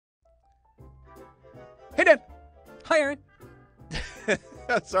Hey, Dan! Hi, Aaron.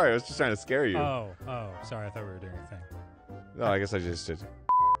 Sorry, I was just trying to scare you. Oh, sorry, I thought we were doing a thing. No, I guess I just did.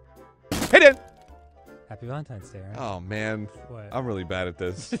 Hey, Dan! Happy Valentine's Day, Aaron. Oh, man. What? I'm really bad at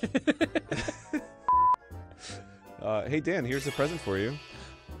this. Hey, Dan, here's a present for you.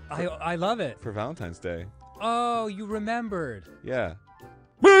 I love it. For Valentine's Day. Oh, you remembered. Yeah.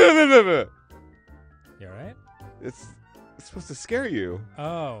 You alright? It's supposed to scare you.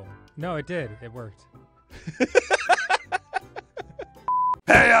 Oh, no, it did. It worked.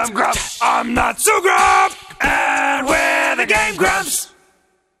 Hey, I'm Grumps. I'm not so Grump, and we're the Game Grumps.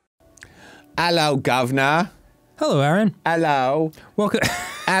 Hello, Governor. Hello, Aaron. Hello. Welcome.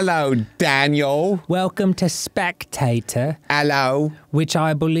 Hello, Daniel. Welcome to Spectator. Hello. Which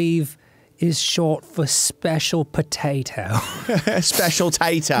I believe is short for special potato. Special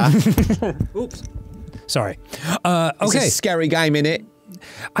tater. Oops. Sorry. It's Okay. a scary game, innit?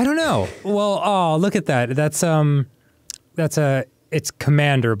 I don't know. Well, oh, look at that. It's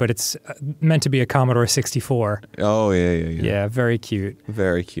Commander, but it's meant to be a Commodore 64. Oh, yeah. Yeah, very cute.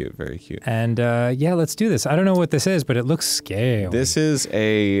 Very cute, very cute. And yeah, let's do this. I don't know what this is, but it looks scary. This is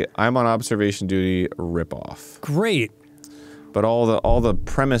a I'm on observation duty ripoff. Great. But all the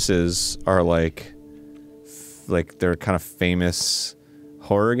premises are like they're kind of famous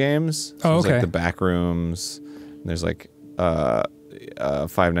horror games. So Oh, there's okay. like the Backrooms. And there's like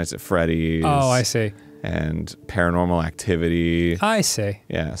Five Nights at Freddy's. Oh, I see. And Paranormal Activity. I see.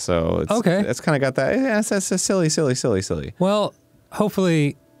 Yeah, so it's Okay. It's kind of got that. Yeah, it's silly. Well,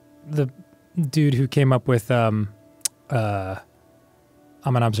 hopefully the dude who came up with I'm on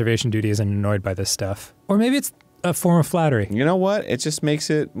observation duty isn't annoyed by this stuff. Or maybe it's a form of flattery. You know what? It just makes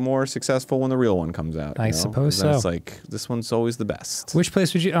it more successful when the real one comes out. I suppose so. It's like, this one's always the best. Which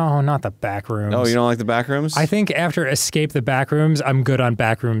place would you... Oh, not the Backrooms. Oh, you don't like the Backrooms? I think after Escape the Backrooms, I'm good on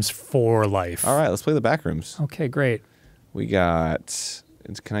Backrooms for life. All right, let's play the Backrooms. Okay, great. We got...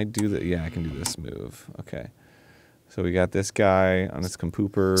 Can I do the... Yeah, I can do this move. Okay. So we got this guy on his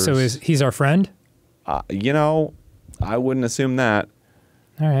compoopers. So he's our friend? You know, I wouldn't assume that.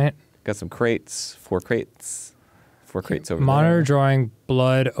 All right. Got some crates. 4 crates. 4 crates over there. Monitor drawing,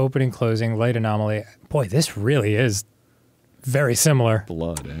 blood, opening, closing, light anomaly. Boy, this really is very similar.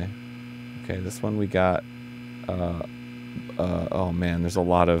 Blood, eh? Okay, this one we got... oh man, there's a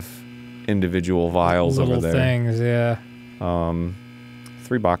lot of individual vials Little over there. things, yeah.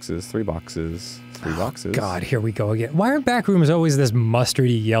 3 boxes. God, here we go again. Why are Backrooms always this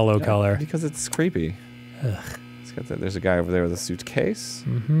mustardy yellow color? Because it's creepy. Ugh. It's got that. There's a guy over there with a suitcase.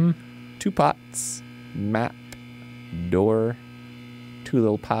 Mm-hmm. 2 pots. Map. Door. 2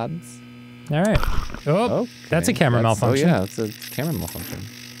 little pods. All right. Oh, Okay. that's a camera malfunction. Oh yeah, it's a camera malfunction.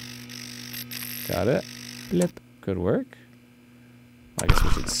 Got it. Blip. Good work. I guess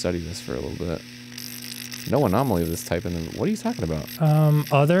we should study this for a little bit. No anomaly of this type in the... What are you talking about?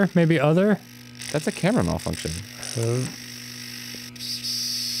 Other? Maybe other? That's a camera malfunction.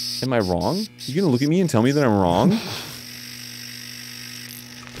 Am I wrong? You gonna look at me and tell me that I'm wrong?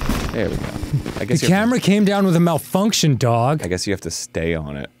 There we go. I guess The camera came down with a malfunction, dog. I guess you have to stay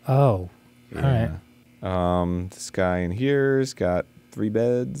on it. Oh. Yeah. All right. This guy in here's got 3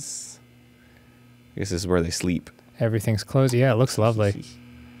 beds. I guess this is where they sleep. Everything's closed. Yeah, it looks lovely.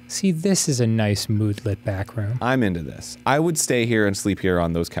 See, this is a nice mood-lit back room. I'm into this. I would stay here and sleep here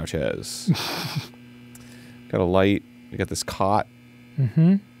on those couches. Got a light. We got this cot.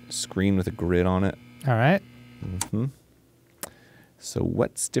 Mm-hmm. Screen with a grid on it. All right. Mm-hmm. So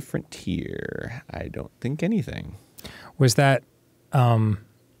what's different here? I don't think anything. Was that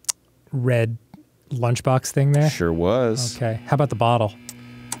red lunchbox thing there? Sure was. Okay. How about the bottle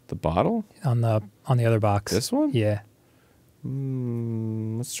The bottle? on the other box? This one? Yeah.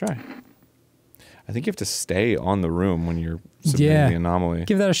 Let's try. I think you have to stay on the room when you're submitting the anomaly.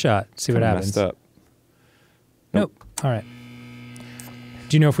 Give that a shot. See what Kinda happens. Messed up. Nope. All right.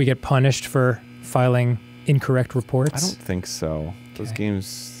 Do you know if we get punished for filing incorrect reports? I don't think so. Those Okay.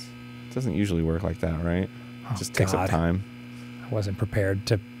 games doesn't usually work like that, right? Oh, It just takes up God. time. I wasn't prepared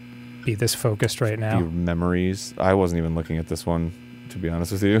to be this focused right now. Your memories. I wasn't even looking at this one, to be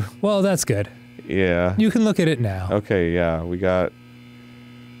honest with you. Well, that's good. Yeah. You can look at it now. Okay, yeah. We got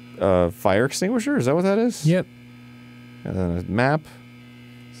fire extinguisher. Is that what that is? Yep. And then a map.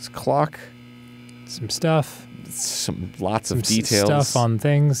 This clock. Some stuff. Lots of Some details. stuff on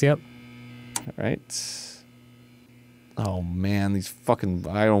things. Yep. All right. Oh man, these fucking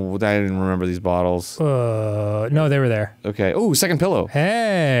I didn't remember these bottles. No, they were there. Okay. Oh, second pillow.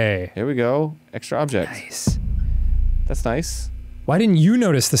 Hey. Here we go. Extra object. Nice. That's nice. Why didn't you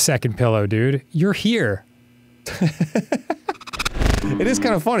notice the second pillow, dude? You're here. It is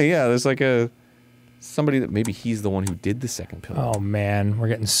kind of funny. Yeah, there's like a Somebody that maybe he's the one who did the second pillar. Oh man, we're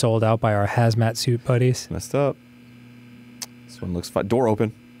getting sold out by our hazmat suit buddies. Messed up. This one looks fine. Door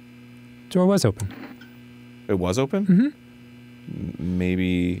open. Door was open. It was open? Mm-hmm.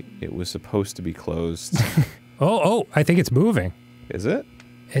 Maybe it was supposed to be closed. Oh, I think it's moving. Is it?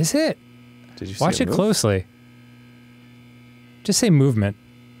 Is it? Did you see Watch it move? closely. Just say movement.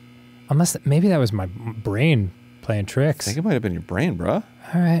 Unless maybe that was my brain playing I tricks. think it might have been your brain, bruh.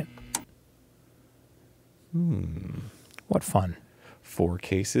 All right. What fun. 4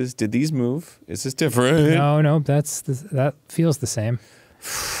 cases. Did these move? Is this different? No, that feels the same.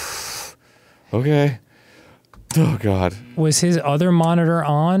 Okay. Oh, God. Was his other monitor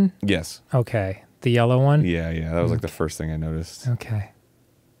on? Yes. Okay. The yellow one? Yeah. That was like the first thing I noticed. Okay.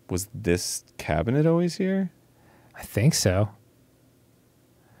 Was this cabinet always here? I think so.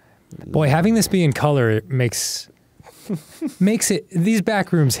 Boy, having this be in color makes it, these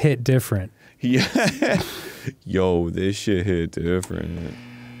back rooms hit different. Yeah. Yo, this shit hit different.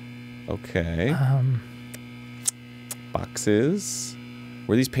 Okay. Boxes.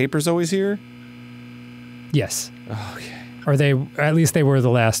 Were these papers always here? Yes. Okay. Or at least they were the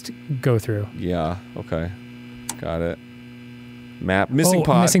last go through. Yeah. Okay. Got it. Map. Missing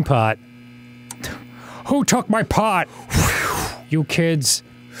pot. Missing pot. Who took my pot? You kids.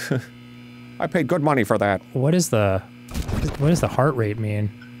 I paid good money for that. What does the heart rate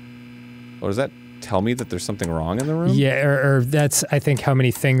mean? What does that tell me, that there's something wrong in the room? Yeah, or that's, I think, how many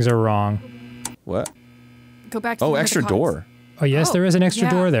things are wrong. What? Go back to Oh, the extra cots. door. Oh, yes, there is an extra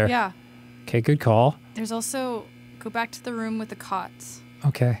door there. Yeah. Okay, good call. There's also, go back to the room with the cots.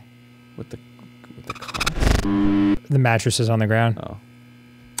 Okay. With the cots? The mattress is on the ground. Oh.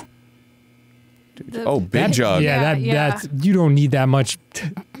 The- Big jug. Yeah, Yeah, that's, you don't need that much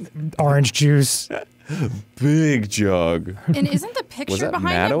orange juice. Big jug. And isn't the picture that behind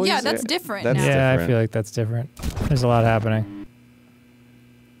Matt him? always Yeah, that's there? different That's now. Yeah, I different. feel like that's different. There's a lot happening.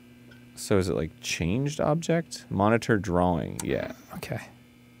 So is it like changed object? Monitor drawing. Yeah. Okay.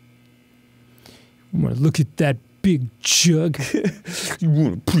 I'm gonna look at that big jug. You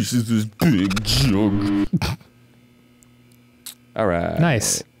want a piece of this big jug? All right.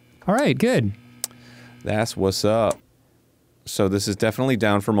 Nice. All right, good. That's what's up. So this is definitely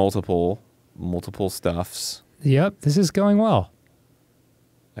down for multiple stuffs. Yep, this is going well.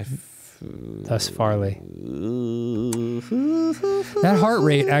 Thus farly. That heart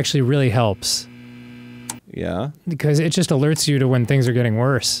rate actually really helps Yeah. because it just alerts you to when things are getting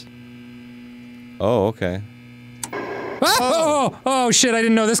worse. Oh, okay. Oh, shit, I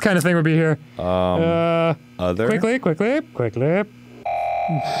didn't know this kind of thing would be here. Other Quickly.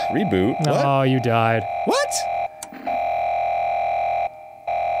 reboot. What? Oh, you died. What?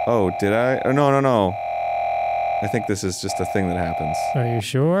 Oh, did I? Oh, no. I think this is just a thing that happens. Are you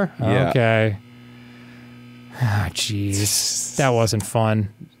sure? Yeah. Okay. Ah, jeez. That wasn't fun.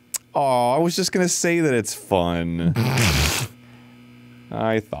 Oh, I was just gonna say that it's fun.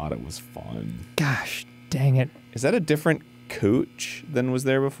 I thought it was fun. Gosh, dang it. Is that a different coach than was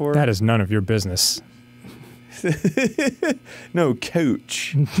there before? That is none of your business. No,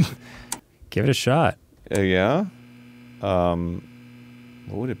 coach. Give it a shot. Yeah?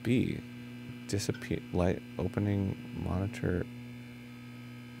 What would it be? Disappear, light, opening, monitor,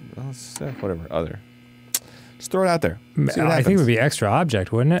 well, stuff, whatever, other. Just throw it out there. See what I think it happens. would be extra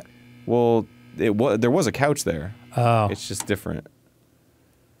object, wouldn't it? Well, there was a couch there. Oh. It's just different.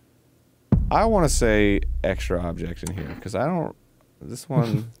 I want to say extra object in here because I don't. This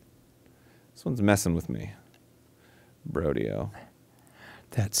one's messing with me. Brodeo.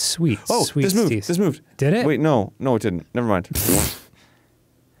 That's sweet. Oh, sweet this moved. Steve. This moved. Did it? Wait, no, it didn't. Never mind.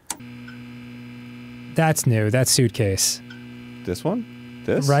 That's new. That's suitcase. This one?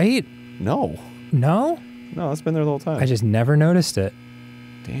 This? Right? No, No? it's been there the whole time. I just never noticed it.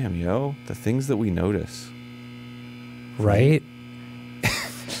 Damn, yo, the things that we notice. Right?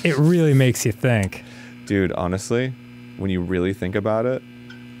 It really makes you think. Dude, honestly, when you really think about it,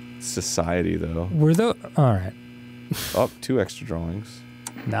 society though. All right. Oh, 2 extra drawings.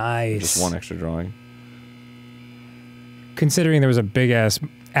 Nice. Just 1 extra drawing. Considering there was a big ass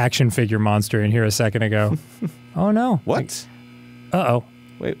action figure monster in here a second ago. Oh no. What? Uh-oh.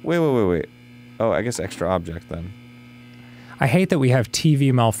 Wait. Oh, I guess extra object then. I hate that we have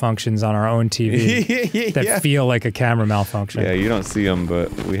TV malfunctions on our own TV that Yeah. feel like a camera malfunction. Yeah, you don't see them,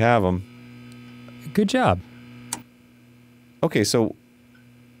 but we have them. Good job. Okay, so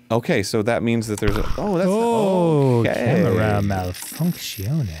that means that there's a. Oh, that's. Oh, okay. camera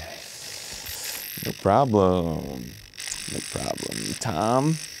malfunction. No problem.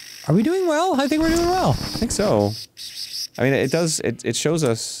 Tom. Are we doing well? I think we're doing well. I think so. I mean, it does. It shows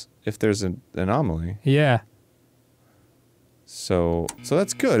us if there's an anomaly. Yeah. So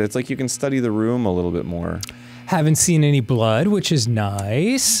that's good. It's like you can study the room a little bit more. Haven't seen any blood, which is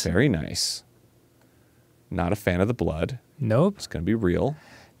nice. Very nice. Not a fan of the blood. Nope. It's gonna be real.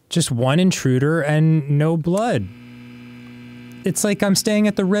 Just one intruder and no blood. It's like I'm staying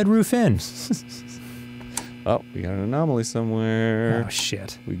at the Red Roof Inn. Oh, we got an anomaly somewhere. Oh,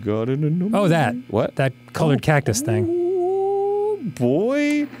 shit. We got an anomaly. Oh, that. What? That colored cactus thing. Oh,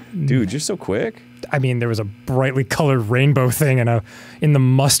 boy. Dude, you're so quick. I mean, there was a brightly colored rainbow thing in the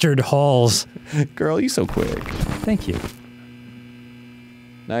mustard halls. Girl, you so quick. Thank you.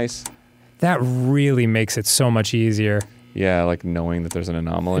 Nice. That really makes it so much easier. Yeah, like knowing that there's an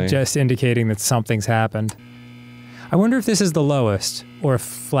anomaly. Just indicating that something's happened. I wonder if this is the lowest, or if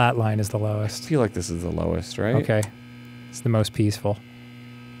flatline is the I lowest. feel like this is the lowest, right? Okay. It's the most peaceful.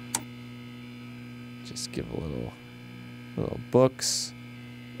 Just give a little books,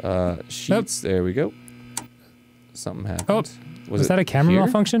 sheets. Nope. There we go. Something happened. Oh, was that a camera here?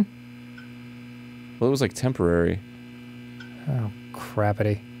 malfunction? Well, it was like temporary. Oh,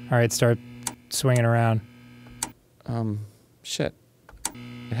 crappity. All right, start swinging around. Shit.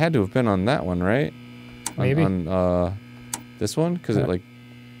 It had to have been on that one, right? Maybe. On this one? Because it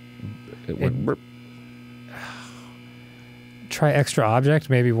went burp. Try extra object,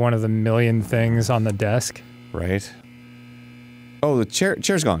 maybe one of the million things on the desk. Right. Oh, the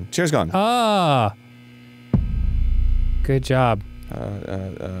chair's gone. Chair's gone. Ah! Good job.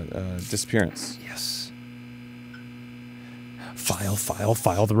 Disappearance. Yes.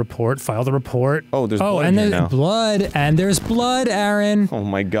 File the report, file the report. Oh, there's blood and here there's now. blood, and there's blood, Aaron. Oh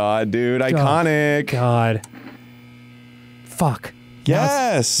my god, dude. Iconic. God. Fuck.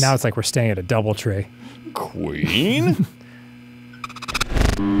 Yes. Now it's like we're staying at a DoubleTree. Queen.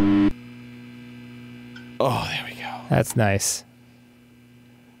 Oh, there we go. That's nice.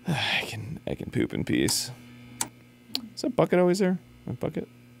 I can poop in peace. Is that bucket always there? My bucket?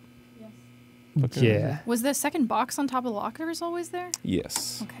 Bucket Yeah. Was the second box on top of the lockers always there?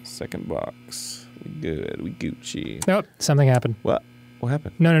 Yes. Okay. Second box. We good. We Gucci. Nope, something happened. What? What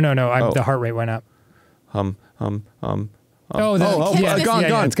happened? No. Oh. The heart rate went up. Oh, Yeah, gone.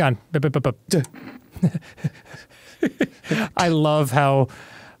 yeah, it's gone. Bup. I love how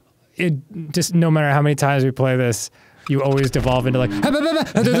it just, no matter how many times we play this, you always devolve into like.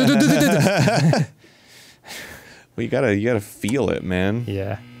 Well, you gotta feel it, man.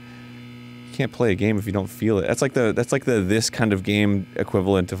 Yeah. You can't play a game if you don't feel it. That's like the this kind of game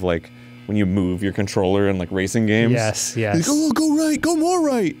equivalent of like when you move your controller in like racing games. Yes. Like, oh, go right, go more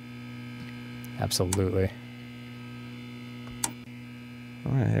right. Absolutely.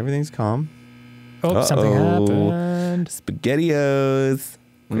 All right, everything's calm. Oh, something happened. SpaghettiOs.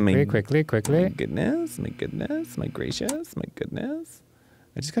 Quickly. My goodness, my gracious, my goodness.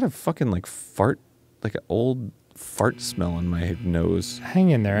 I just got a fucking like fart, like an old fart smell in my nose.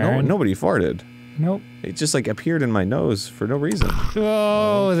 Hang in there, Aaron. Nobody farted. Nope. It just like appeared in my nose for no reason.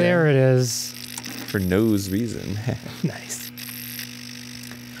 Oh, Okay. there it is. For nose reason. Nice.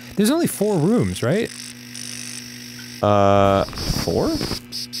 There's only 4 rooms, right? 4?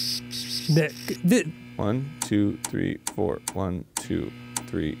 The 1, 2, 3, 4. 1, 2,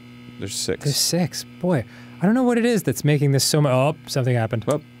 3. There's 6. There's 6. Boy, I don't know what it is that's making this so much. Oh, something happened.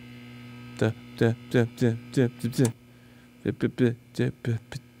 Well, no.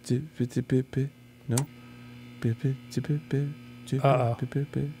 Uh-oh.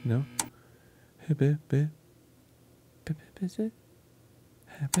 No.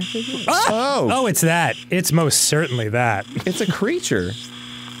 Oh, it's that. It's most certainly that. It's a creature.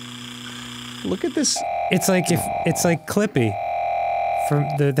 Look at this. It's like Clippy from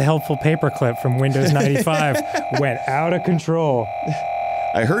the helpful paperclip from Windows 95 went out of control.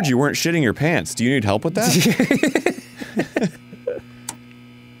 I heard you weren't shitting your pants. Do you need help with that?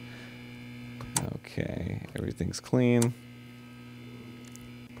 Okay, everything's clean.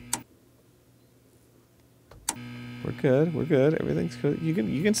 We're good. Everything's good.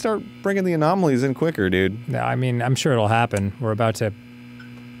 You can start bringing the anomalies in quicker, dude. No, I mean, I'm sure it'll happen. We're about to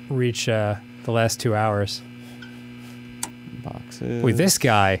reach the last 2 hours. Boxes. Boy, this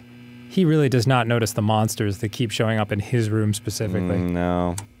guy, he really does not notice the monsters that keep showing up in his room specifically.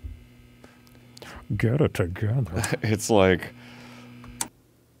 No. Get it together. It's like,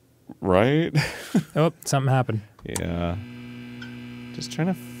 right? Oh, something happened. Yeah. Just trying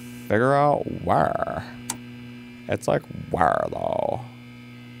to figure out where. It's like, where though?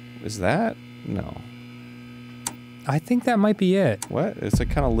 Is that? No. I think that might be it. What? It's like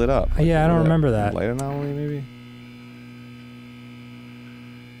kind of lit up. Like, Yeah, I don't what, remember that. Light anomaly, maybe?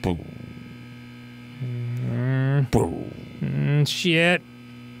 Boom. Boom. Shit.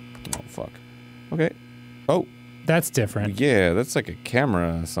 Okay. Oh. That's different. Yeah, that's like a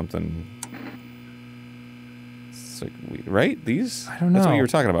camera something. It's like, right? These? I don't know. That's what you were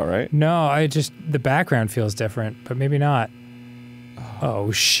talking about, right? No, the background feels different, but maybe not.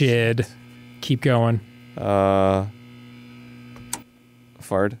 Oh, shit. Keep going. Fard.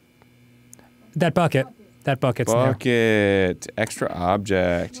 That bucket. That bucket's Bucket. Extra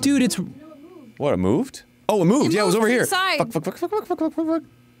object. Dude, it's... What, it moved? Oh, it moved. Yeah, it was over here. Inside. Fuck.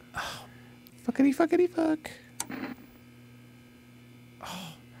 Fuckity fuck.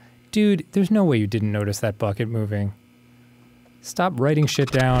 Dude, there's no way you didn't notice that bucket moving. Stop writing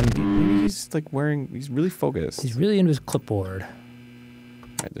shit down. Maybe he's like he's really focused. He's really into his clipboard.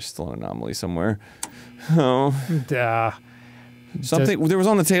 Alright, there's still an anomaly somewhere. Oh. Duh. Something, there was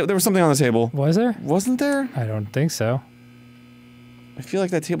on the table, there was something on the table. Was there? Wasn't there? I don't think so. I feel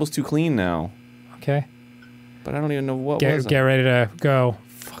like that table's too clean now. Okay. But I don't even know what was Get ready to go.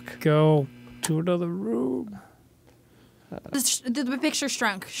 Fuck. Go to another room. The picture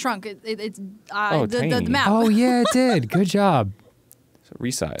shrunk. It's Oh, the tiny. map. Oh, yeah, it did. Good job. So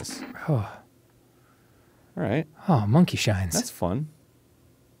resize. Oh. Alright. Oh, monkey shines. That's fun.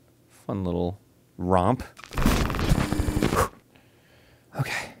 Fun little romp.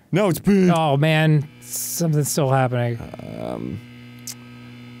 Okay. No, it's big. Oh, man. Something's still happening.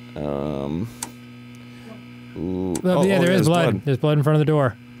 Ooh. Well, yeah, there is blood. There's blood in front of the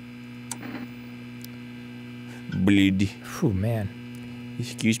door. Blood. Phew, man.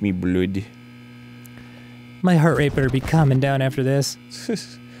 Excuse me, blood. My heart rate better be calming down after this.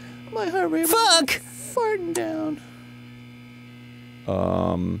 My heart rate. Fuck! Farting down.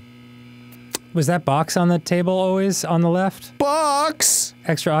 Was that box on the table always on the left? Box!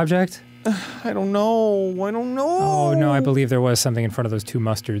 Extra object? I don't know. Oh, no, I believe there was something in front of those two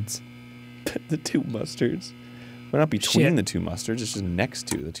mustards. The two mustards. We're not between Shit. the two mustards, it's just next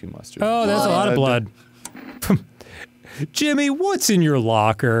to the two mustards. Oh, that's a lot of blood. Jimmy, what's in your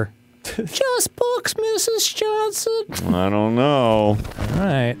locker? Just books, Mrs. Johnson. I don't know. All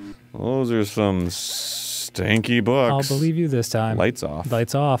right. Those are some stinky books. I'll believe you this time. Lights off.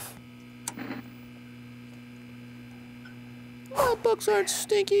 Lights off. My books aren't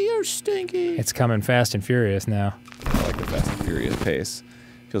stinky, you're stinky. It's coming fast and furious now. I like the Fast and Furious pace.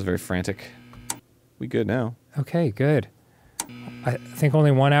 Feels very frantic. We good now. Okay, good. I think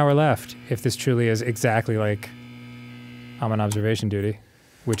only 1 hour left, if this truly is exactly like I'm on observation duty,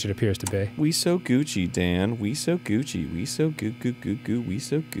 which it appears to be. We so Gucci, Dan. We so Gucci. We so goo goo goo goo. We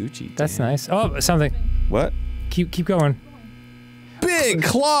so Gucci, Dan. That's nice. Oh, something. What? Keep going. Big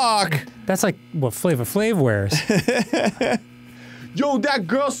clock! That's like what Flavor Flav wears. Yo, that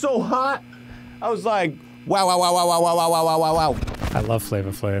girl's so hot! I was like, wow. I love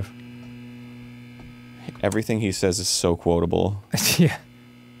Flavor Flav. Everything he says is so quotable. Yeah.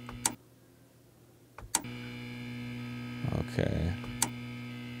 Okay.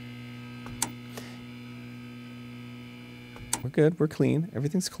 We're good. We're clean.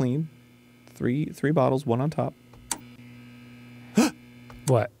 Everything's clean. Three bottles, one on top.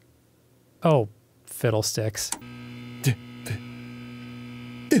 What? Oh, fiddlesticks.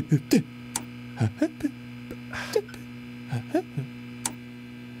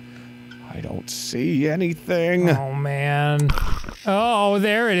 I don't see anything. Oh, man. Oh,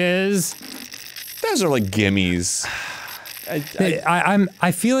 there it is. Those are like gimmies.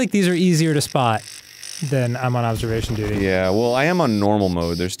 I feel like these are easier to spot than I'm on observation duty. Yeah, well, I am on normal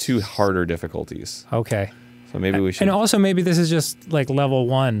mode. There's two harder difficulties. Okay. So maybe we should... And also maybe this is just like level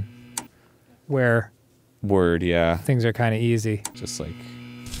 1 where Word, yeah. things are kind of easy. Just like...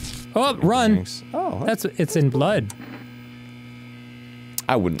 Oh, run. Thanks. Oh, It's in blood.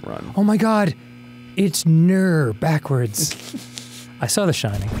 I wouldn't run. Oh my god. It's Ner backwards. I saw The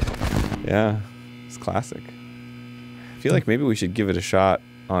Shining. Yeah, it's classic. I feel like maybe we should give it a shot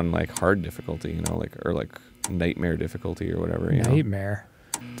on like hard difficulty, you know, like or like nightmare difficulty or whatever. You Nightmare.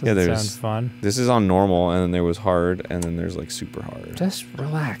 Yeah, Doesn't there's sound fun. This is on normal, and then there was hard, and then there's like super hard. Just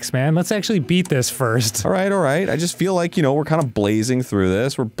relax, man. Let's actually beat this first. All right. I just feel like, you know, we're kind of blazing through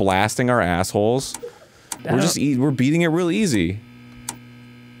this. We're blasting our assholes. We're beating it real easy.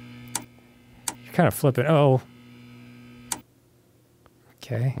 You're kind of flipping. Oh.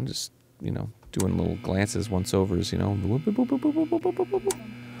 Okay. I'm just, you know, doing little glances, once overs, you know.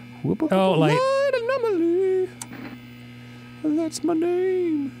 Oh, like. Light anomaly. That's my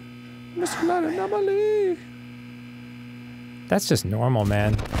name. Mr. Light Anomaly. That's just normal,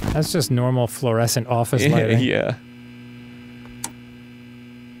 man. That's just normal fluorescent office lighting. Yeah.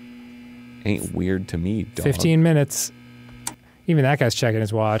 Ain't weird to me, dog. 15 minutes. Even that guy's checking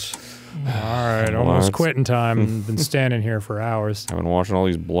his watch. All right, almost quitting time. Been standing here for hours. I've been watching all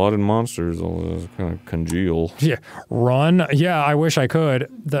these blood and monsters. All this kind of congeal. Yeah, run. Yeah, I wish I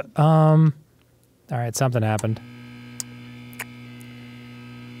could. All right, something happened.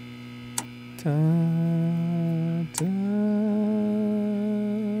 Da, da,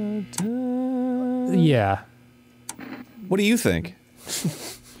 da. Yeah. What do you think?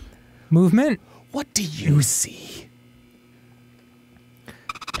 Movement? What do you see?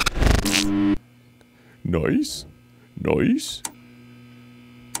 Nice. Nice.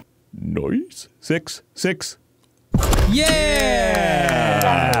 Nice. 6.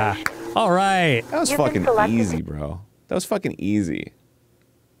 Yeah! All right. That was fucking easy, bro. That was fucking easy.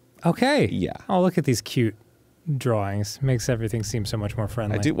 Okay. Yeah. Oh, look at these cute drawings. Makes everything seem so much more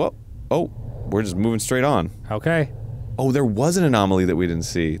friendly. I do. Well, oh, we're just moving straight on. Okay. Oh, there was an anomaly that we didn't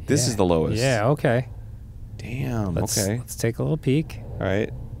see. This is the lowest. Yeah, okay. Damn, okay. Let's take a little peek. All right.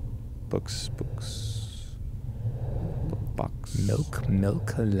 Books. Box. Milk,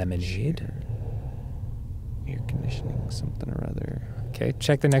 lemonade. Air conditioning, something or other. Okay,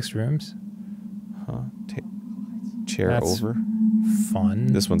 check the next rooms. Huh. Chair That's over. Fun.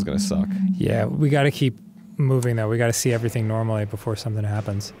 This one's gonna suck. Yeah, we got to keep moving though. We got to see everything normally before something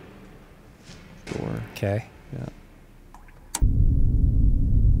happens. Door. Okay. Yeah.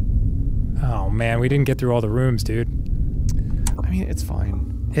 Oh man, we didn't get through all the rooms, dude. I mean, it's fine.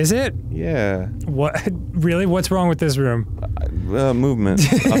 Is it? Yeah. What? Really? What's wrong with this room? Movement,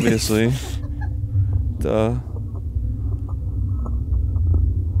 obviously. Duh.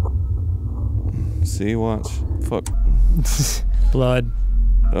 See, watch. Fuck. Blood.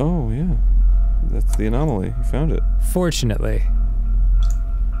 Oh, yeah. That's the anomaly. You found it. Fortunately.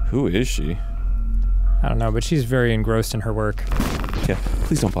 Who is she? I don't know, but she's very engrossed in her work. Yeah,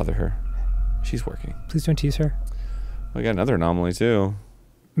 please don't bother her. She's working. Please don't tease her. We got another anomaly, too.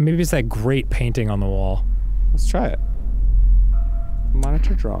 Maybe it's that great painting on the wall. Let's try it.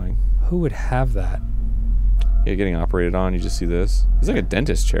 Monitor drawing. Who would have that? Yeah, getting operated on. You just see this. It's like a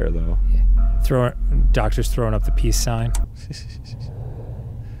dentist chair, though. Doctor's throwing up the peace sign.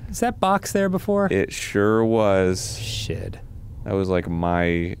 Is that box there before? It sure was. Shit. That was like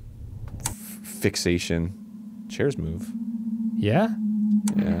my fixation. Chairs move. Yeah?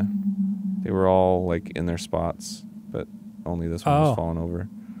 Yeah. They were all like in their spots, but only this one was falling over.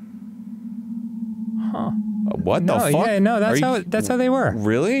 Huh. What the fuck? Yeah, no, that's how they were.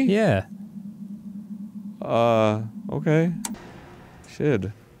 Really? Yeah. Okay.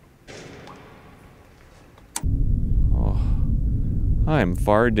 Shit. Oh. I'm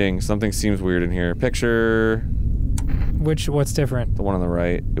farting. Something seems weird in here. Picture. What's different? The one on the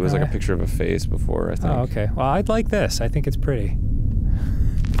right. It was like a picture of a face before, I think. Oh, okay. Well, I'd like this. I think it's pretty.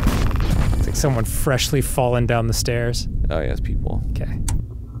 It's like someone freshly fallen down the stairs. Oh, yeah, it's people. Okay.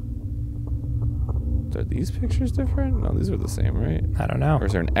 Are these pictures different? No, these are the same, right? I don't know. Or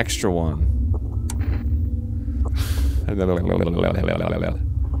is there an extra one? I'm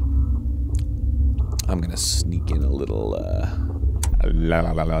gonna sneak in a little,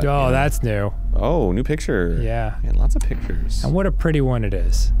 Oh, that's new. Oh, new picture. Yeah. Man, lots of pictures. And what a pretty one it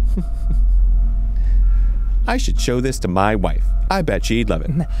is. I should show this to my wife. I bet she'd love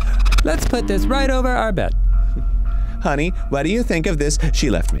it. Let's put this right over our bed. Honey, what do you think of this? She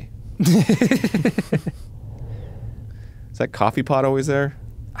left me. Is that coffee pot always there?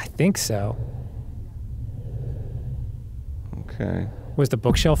 I think so. Okay. Was the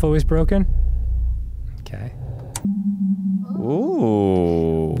bookshelf always broken? Okay.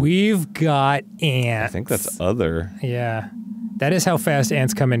 Ooh. We've got ants. I think that's other. Yeah. That is how fast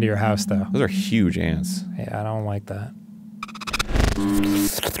ants come into your house, though. Those are huge ants. Yeah, I don't like that.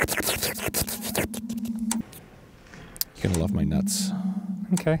 You're gonna love my nuts.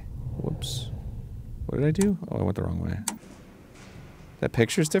 Okay. Whoops. What did I do? Oh, I went the wrong way. That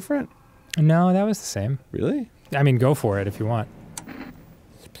picture's different? No, that was the same. Really? I mean, go for it if you want.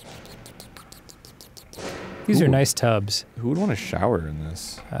 These are nice tubs. Who would want to shower in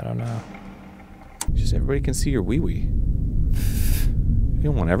this? I don't know. Just everybody can see your wee-wee. You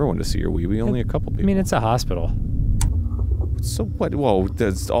don't want everyone to see your wee-wee, only a couple people. I mean, it's a hospital. So what? Whoa,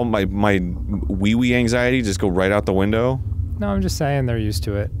 does all my wee-wee anxiety just go right out the window? No, I'm just saying they're used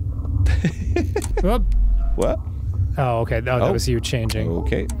to it. Whoop. What? Oh, okay. Oh, that was you changing.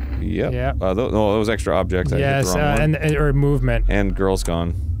 Okay. Yep. Yeah. No, those extra objects. Yes, I hit the wrong one. or movement. And girl's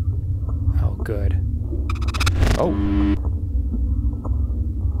gone. Oh, good. Oh.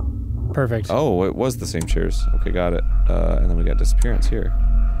 Perfect. Oh, it was the same chairs. Okay, got it. And then we got disappearance here.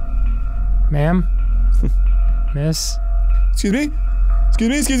 Ma'am? Miss? Excuse me? Excuse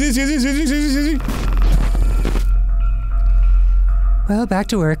me? Well, back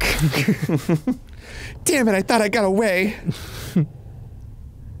to work. Damn it, I thought I got away.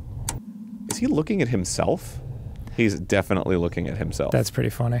 Is he looking at himself? He's definitely looking at himself. That's pretty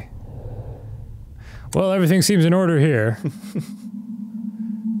funny. Well, everything seems in order here.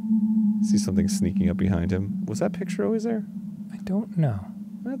 See something sneaking up behind him. Was that picture always there? I don't know.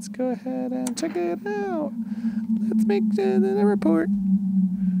 Let's go ahead and check it out. Let's make the report.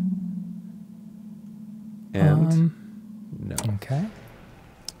 And no. Okay.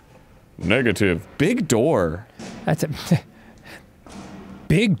 Negative. Big door. That's a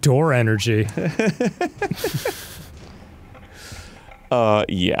big door energy.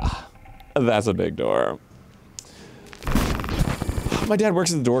 Yeah. That's a big door. My dad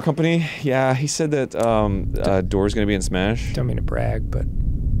works at the door company. Yeah, he said that door's gonna be in Smash. Don't mean to brag, but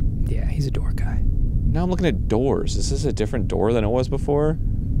yeah, he's a door guy. Now I'm looking at doors. Is this a different door than it was before?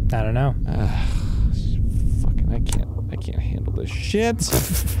 I don't know. Fucking, I can't handle this shit.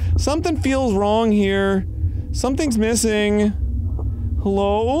 Something feels wrong here. Something's missing.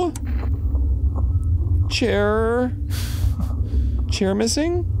 Hello? Chair? Chair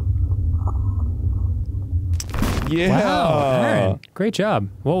missing? Yeah. Wow, Aaron, great job.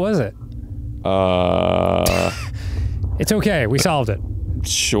 What was it? It's okay, we solved it.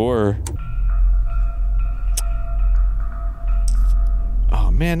 Sure.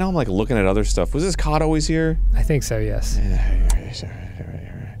 Oh man, now I'm like looking at other stuff. Was this cot always here? I think so, yes.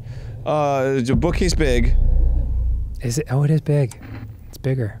 The bookcase big. Is it? Oh, it is big. It's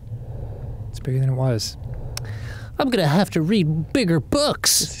bigger. It's bigger than it was. I'm gonna have to read bigger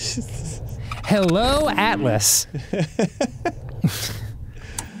books. Hello, Atlas.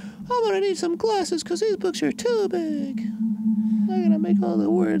 I'm gonna need some glasses because these books are too big. I'm gonna make all the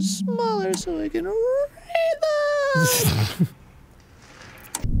words smaller so I can read them.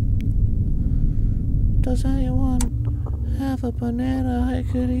 Does anyone have a banana I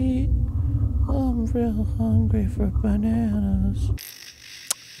could eat? I'm real hungry for bananas.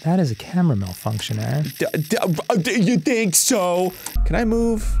 That is a camera malfunction, Aaron. You think so? Can I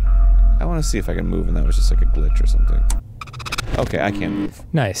move? I want to see if I can move, and that was just like a glitch or something. Okay, I can move.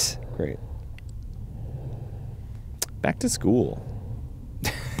 Nice. Great. Back to school.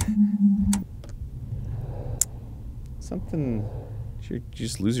 Something... Did you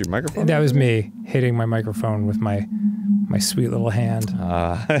just lose your microphone? That was me hitting my microphone with my sweet little hand.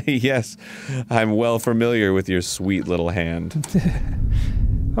 Yes. I'm well familiar with your sweet little hand.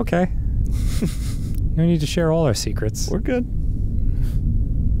 Okay. No need to share all our secrets. We're good.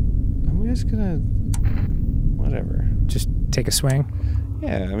 I'm just gonna... Whatever. Just take a swing.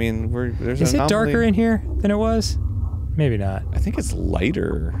 Yeah, I mean, there's Is an it darker in here than it was? Maybe not. I think it's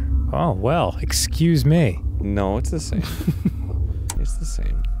lighter. Oh, well, excuse me. No, it's the same. It's the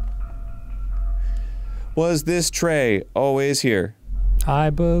same. Was this tray always here?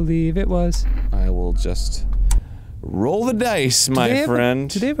 I believe it was. I will just roll the dice, my friend.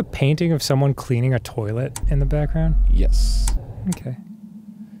 Do they have a painting of someone cleaning a toilet in the background? Yes. Okay.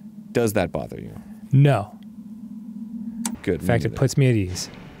 Does that bother you? No. Good. In fact, it puts me at ease.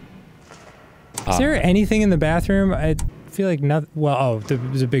 Is there anything in the bathroom? I feel like nothing. Well, oh,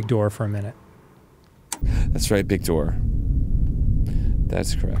 there's a big door for a minute. That's right, big door.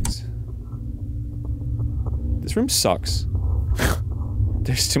 That's correct. This room sucks.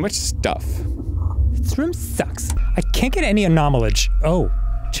 There's too much stuff. This room sucks. I can't get any anomalage. Oh,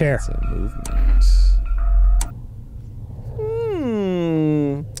 chair. It's a movement.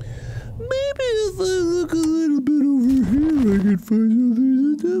 Maybe if I look a little bit over here, I can find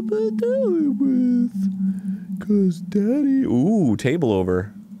something to tap my tower with. 'Cause Daddy... Ooh, table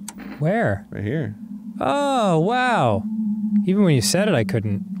over. Where? Right here. Oh, wow. Even when you said it, I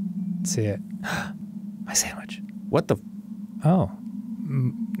couldn't see it. My sandwich. What the... Oh.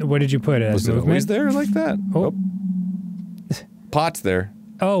 What did you put as Was it movement? always there like that? Oh. Pot's there.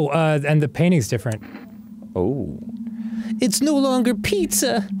 Oh, and the painting's different. Oh. It's no longer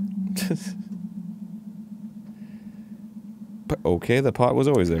pizza. But okay, the pot was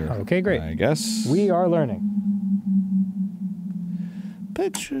always there. Okay, great. I guess. We are learning.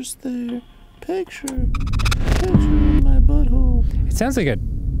 Pictures there. Picture in my butthole. It sounds like a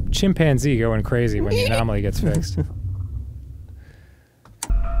chimpanzee going crazy when the anomaly gets fixed.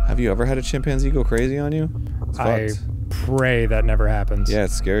 Have you ever had a chimpanzee go crazy on you? It's I fucked. pray that never happens. Yeah,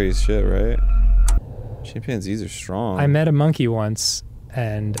 it's scary as shit, right? Chimpanzees are strong. I met a monkey once,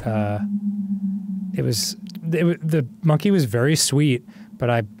 and the monkey was very sweet, but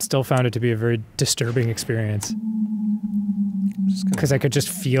I still found it to be a very disturbing experience. Because I could just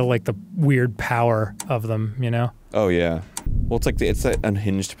feel like the weird power of them, you know? Oh yeah. Well, it's like it's that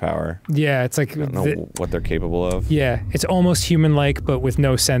unhinged power. Yeah, it's like I don't know what they're capable of. Yeah, it's almost human-like, but with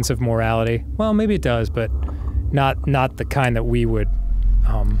no sense of morality. Well, maybe it does, but not the kind that we would.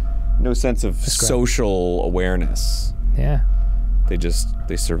 No sense of social awareness. Yeah.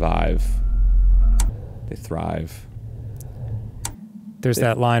 They survive. They thrive. There's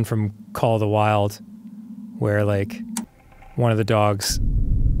that line from Call of the Wild, where like one of the dogs,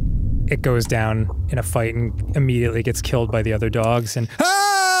 it goes down in a fight and immediately gets killed by the other dogs, and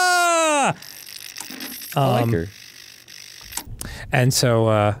ah! I like her. And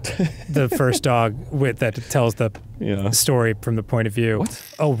so the first dog that tells the story from the point of view. What?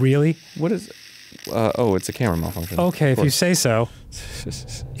 Oh, really? What is? Oh, it's a camera malfunction. Okay, if you say so.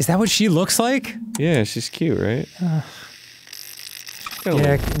 Is that what she looks like? Yeah, she's cute, right?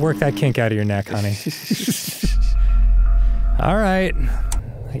 Yeah, work that kink out of your neck, honey. All right.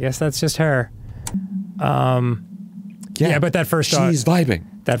 I guess that's just her. Yeah, but that first dog... She's vibing.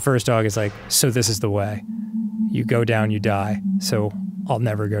 That first dog is like, so this is the way. You go down, you die. So I'll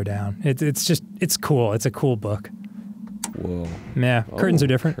never go down. It's just, it's cool. It's a cool book. Whoa. Yeah, curtains are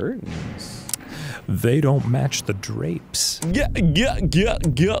different. Curtains. They don't match the drapes. Yeah.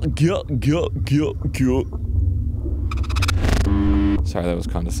 Sorry, that was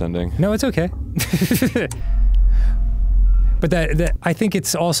condescending. No, it's okay. But that I think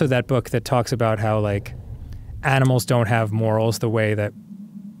it's also that book that talks about how like animals don't have morals the way that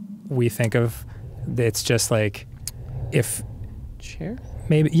we think of. It's just like if chair?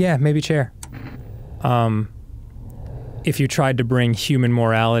 Maybe chair. If you tried to bring human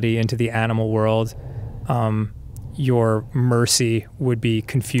morality into the animal world, your mercy would be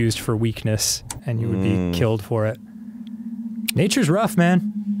confused for weakness and you would be killed for it. Nature's rough,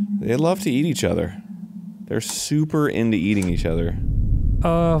 man. They love to eat each other. They're super into eating each other.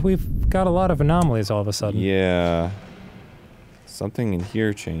 We've got a lot of anomalies all of a sudden. Yeah. Something in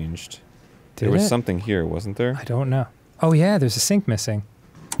here changed. There was something here, wasn't there? I don't know. Oh yeah, there's a sink missing.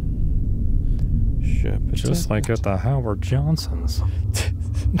 Just like at the Howard Johnsons.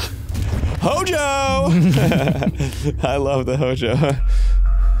 Hojo! I love the Hojo.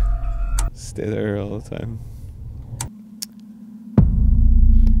 Stay there all the time.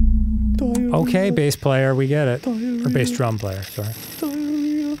 Okay, bass player, we get it. Or bass drum player, sorry.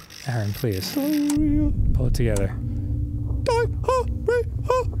 Aaron, please. Pull it together.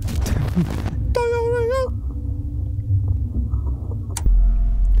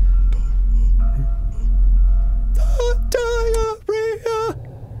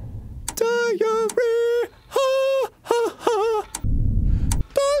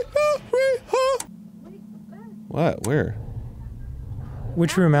 What? Where?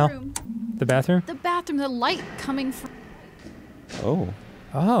 Which room, Al? The bathroom? The bathroom, the light coming from... Oh.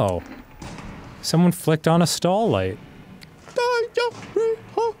 Oh. Someone flicked on a stall light.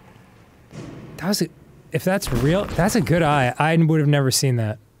 That was if that's real, that's a good eye. I would have never seen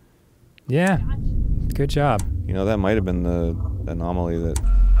that. Yeah. Good job. You know, that might have been the anomaly that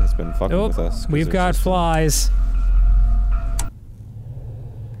has been fucking with us. We've got flies.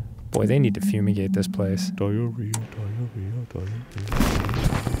 Boy, they need to fumigate this place. Diarrhea, diarrhea,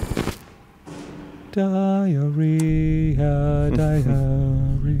 diarrhea, diarrhea.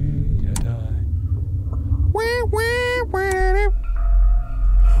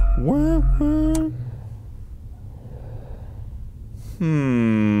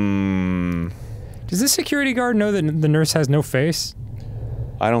 Does this security guard know that the nurse has no face?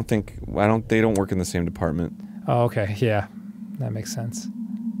 They don't work in the same department. Oh, okay, yeah. That makes sense.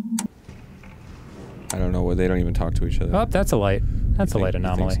 I don't know, they don't even talk to each other. Oh, that's a light. That's a light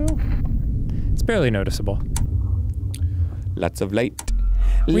anomaly. You think so? It's barely noticeable. Lots of light.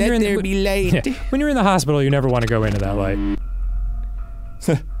 Let there be light. Yeah. When you're in the hospital, you never want to go into that light.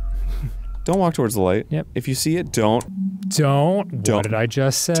 Don't walk towards the light. Yep. If you see it, don't. What did I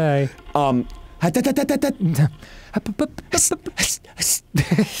just say? Don't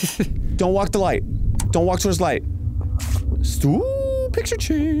walk the light. Don't walk towards the light. Picture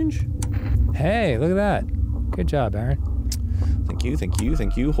change. Hey, look at that. Good job, Aaron. Thank you, thank you,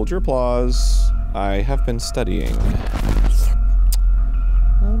 thank you. Hold your applause. I have been studying.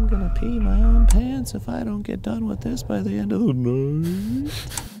 I'm gonna pee my own pants if I don't get done with this by the end of the night.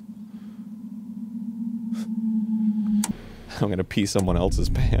 I'm gonna pee someone else's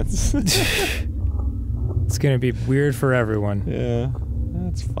pants. It's gonna be weird for everyone. Yeah,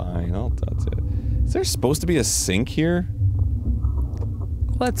 that's fine. That's it. Is there supposed to be a sink here?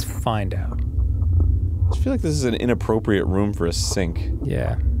 Let's find out. I feel like this is an inappropriate room for a sink.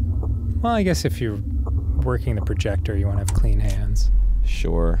 Yeah. Well, I guess if you're working the projector, you want to have clean hands.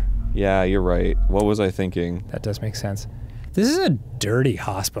 Sure. Yeah, you're right. What was I thinking? That does make sense. This is a dirty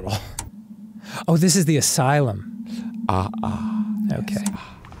hospital. Oh, this is the asylum. Okay. Yes.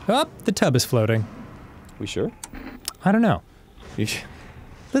 Oh, the tub is floating. We sure? I don't know. You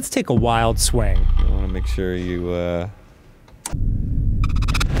Let's take a wild swing. want to make sure you want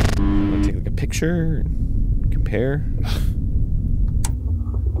to take like a picture, and compare.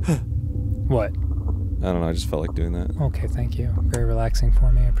 What? I don't know. I just felt like doing that. Okay, thank you. Very relaxing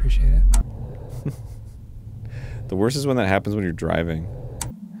for me. I appreciate it. The worst is when that happens when you're driving.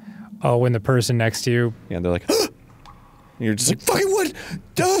 Oh, when the person next to you. Yeah, they're like, and you're just like, fucking what?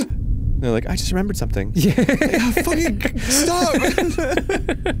 Duh! And they're like, I just remembered something. Yeah. Like, fucking stop!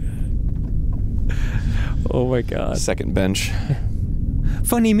 Oh my god. Second bench.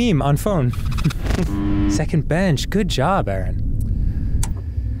 Funny meme on phone. Second bench. Good job, Aaron.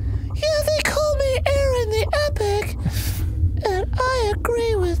 Yeah, they call me Aaron the Epic, and I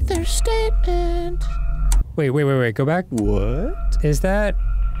agree with their statement. Wait. Go back. What? Is that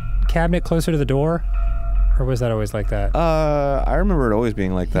cabinet closer to the door? Or was that always like that? I remember it always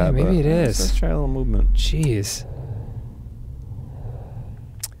being like that. maybe but it is. Let's try a little movement. Jeez.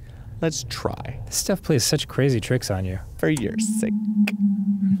 Let's try. This stuff plays such crazy tricks on you. For your sake.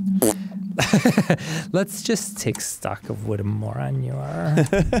 Let's just take stock of what a moron you are.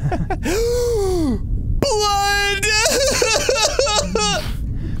 Blood!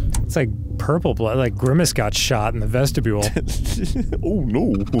 It's like purple blood, like Grimace got shot in the vestibule. Oh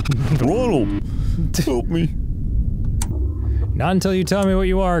no. Ronald, help me. Not until you tell me what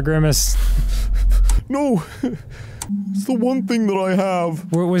you are, Grimace. No. It's the one thing that I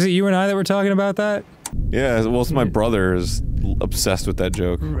have. Was it you and I that were talking about that? Yeah, well, it's my brother is obsessed with that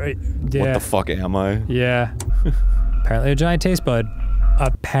joke. Right. Yeah. What the fuck am I? Yeah. Apparently a giant taste bud.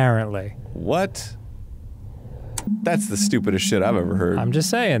 Apparently. What? That's the stupidest shit I've ever heard. I'm just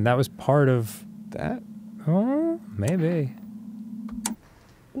saying, that was part of... That? Oh, maybe.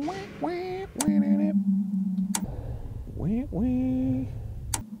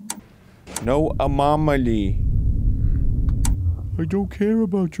 No anomaly. I don't care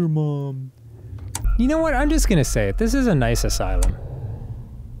about your mom. You know what? I'm just gonna say it. This is a nice asylum.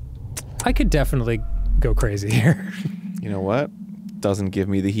 I could definitely go crazy here. You know what? Doesn't give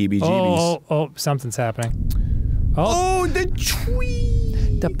me the heebie-jeebies. Oh, something's happening. Oh, the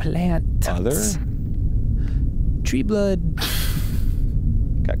tree! The plant. Other? Tree blood.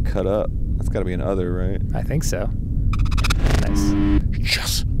 Got cut up. That's gotta be an other, right? I think so. Nice.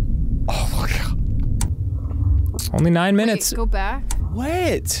 Yes! Oh my god. Only 9 minutes. Wait, go back.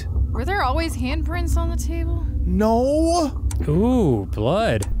 What? Were there always handprints on the table? No! Ooh,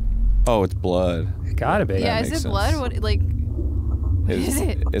 blood. Oh, it's blood. It gotta be. Yeah, is makes it sense. blood? What, like, what is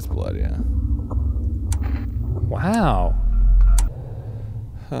it? It's blood, yeah. Wow.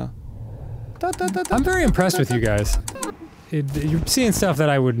 Huh. I'm very impressed with you guys. You're seeing stuff that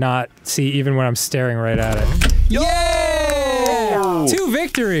I would not see even when I'm staring right at it. Yeah! 2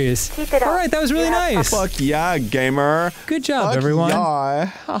 victories! Alright, that was really nice. Fuck yeah, gamer. Good job, Fuck everyone.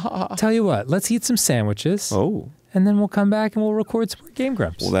 Yeah. Tell you what, let's eat some sandwiches. Oh. And then we'll come back and we'll record some more Game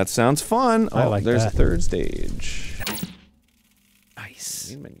Grumps. Well, that sounds fun. I like there's that. a third stage. Nice.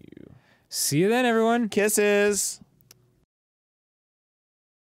 Main menu. See you then, everyone. Kisses.